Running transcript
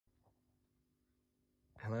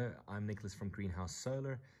Hello, I'm Nicholas from Greenhouse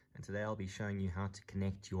Solar, and today I'll be showing you how to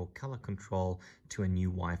connect your color control to a new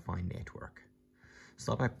Wi-Fi network.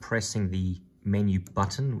 Start by pressing the menu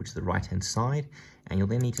button, which is the right-hand side, and you'll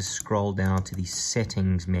then need to scroll down to the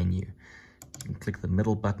settings menu. You can click the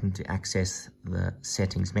middle button to access the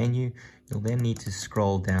settings menu. You'll then need to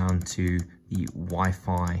scroll down to the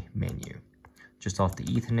Wi-Fi menu. Just after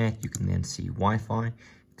Ethernet, you can then see Wi-Fi.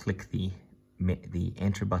 Click the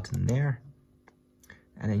enter button there,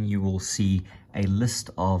 and then you will see a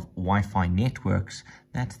list of Wi-Fi networks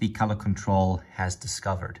that the color control has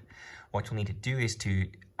discovered. What you'll need to do is to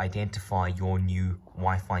identify your new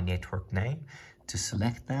Wi-Fi network name. To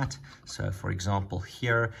select that, so for example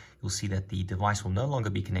here, you'll see that the device will no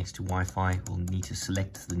longer be connected to Wi-Fi. We'll need to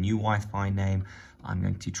select the new Wi-Fi name. I'm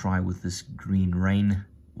going to try with this Green Rain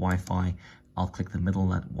Wi-Fi. I'll click the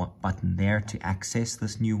middle button there to access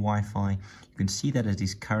this new Wi-Fi. You can see that it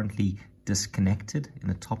is currently disconnected in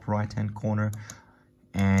the top right hand corner,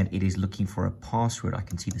 and it is looking for a password. I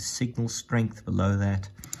can see the signal strength below that.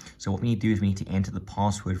 So what we need to do is we need to enter the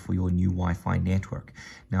password for your new Wi-Fi network.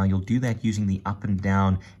 Now you'll do that using the up and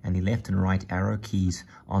down and the left and right arrow keys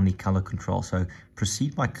on the color control. So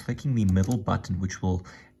proceed by clicking the middle button, which will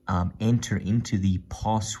enter into the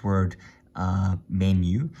password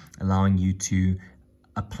menu, allowing you to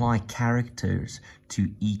apply characters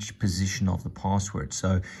to each position of the password.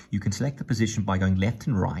 So you can select the position by going left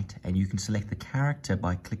and right, and you can select the character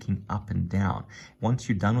by clicking up and down. Once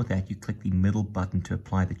you're done with that, you click the middle button to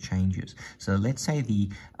apply the changes. So let's say the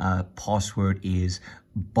password is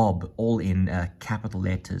Bob, all in capital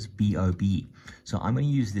letters, B-O-B. So I'm going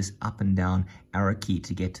to use this up and down arrow key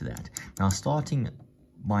to get to that. Now starting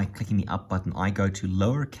by clicking the up button, I go to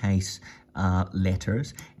lowercase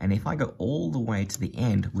letters, and if I go all the way to the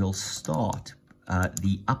end, we'll start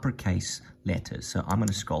the uppercase letters. So I'm going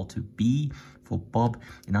to scroll to B for Bob,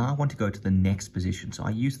 and now I want to go to the next position. So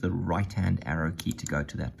I use the right hand arrow key to go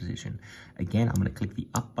to that position. Again, I'm going to click the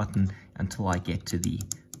up button until I get to the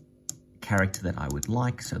character that I would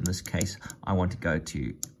like. So in this case, I want to go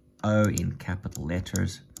to O in capital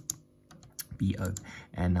letters, B-O,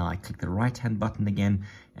 and now I click the right hand button again,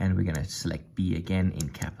 and we're going to select B again in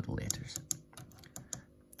capital letters.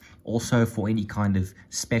 Also, for any kind of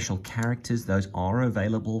special characters, those are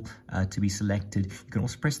available to be selected. You can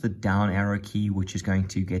also press the down arrow key, which is going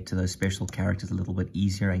to get to those special characters a little bit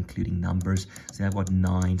easier, including numbers. So I've got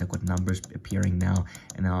 9, I've got numbers appearing now,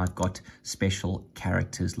 and now I've got special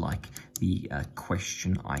characters like the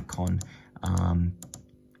question icon,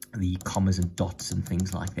 the commas and dots and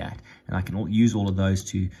things like that. And I can use all of those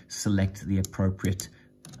to select the appropriate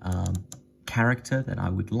character that I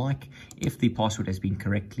would like. If the password has been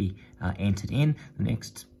correctly entered in, the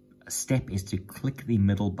next step is to click the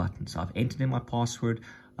middle button. So I've entered in my password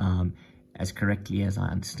as correctly as I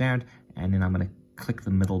understand, and then I'm going to click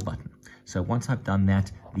the middle button. So once I've done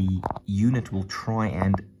that, the unit will try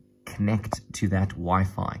and connect to that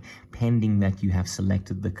Wi-Fi, pending that you have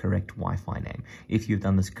selected the correct Wi-Fi name. If you've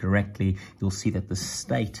done this correctly, you'll see that the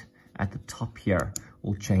state at the top here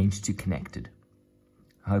will change to connected.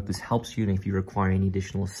 I hope this helps you, and if you require any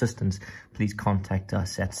additional assistance, please contact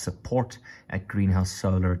us at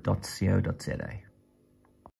support@greenhousesolar.co.za.